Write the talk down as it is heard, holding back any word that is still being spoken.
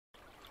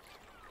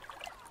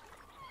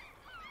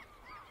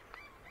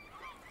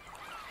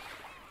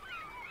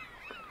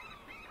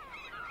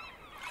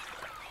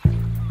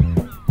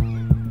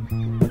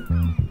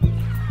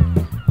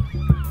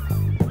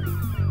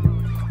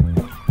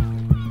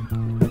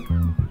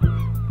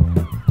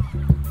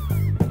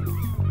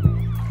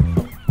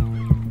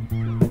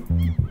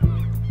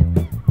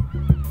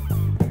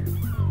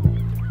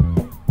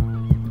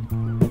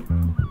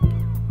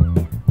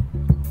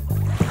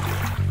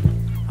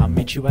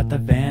meet you at the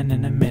van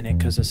in a minute,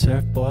 cause the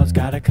surfboard's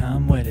gotta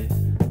come with it.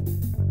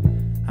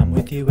 I'm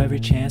with you every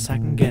chance I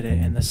can get it,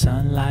 and the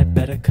sunlight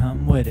better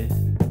come with it.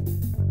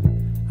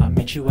 I'll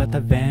meet you at the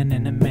van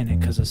in a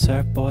minute, cause the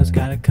surfboard's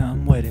gotta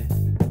come with it.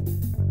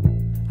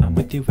 I'm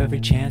with you every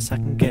chance I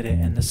can get it,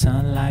 and the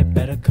sunlight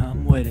better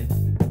come with it.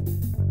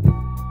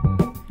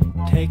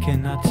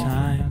 Taking our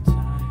time,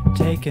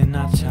 taking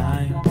our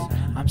time.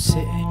 I'm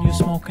sitting, you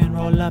smoking,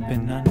 roll up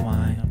and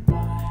unwind.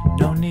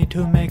 No need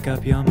to make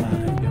up your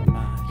mind.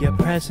 Your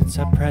presence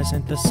a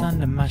present, the sun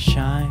to my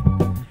shine.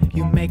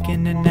 You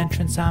making an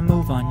entrance, I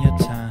move on your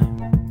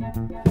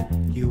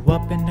time. You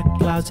up in the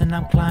clouds and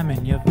I'm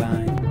climbing your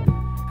vine.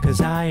 Cause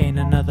I ain't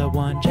another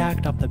one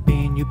jacked off the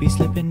bean. You be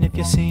slipping if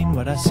you seen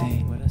what I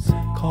seen.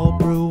 Cold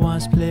brew, one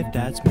split,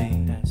 that's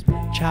me.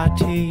 Chai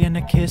tea and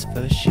a kiss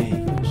for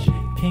she.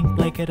 Pink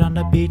blanket on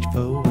the beach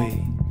for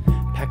we.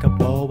 Pack a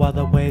bowl while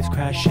the waves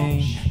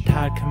crashing.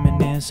 Tide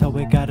coming in, so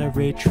we gotta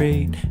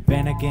retreat.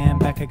 Vanagon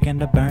back again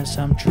to burn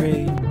some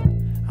tree.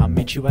 I'll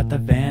meet you at the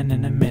van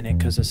in a minute,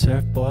 cause the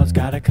surfboard's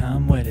gotta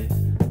come with it.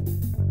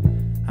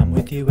 I'm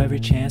with you every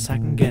chance I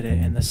can get it,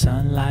 and the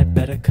sunlight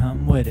better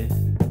come with it.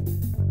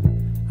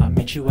 I'll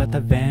meet you at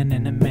the van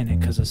in a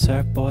minute, cause the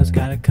surfboard's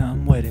gotta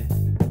come with it.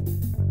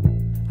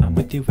 I'm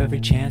with you every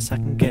chance I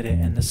can get it,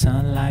 and the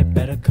sunlight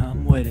better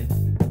come with it.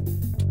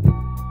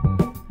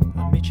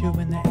 I'll meet you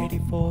in the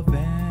 84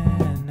 van.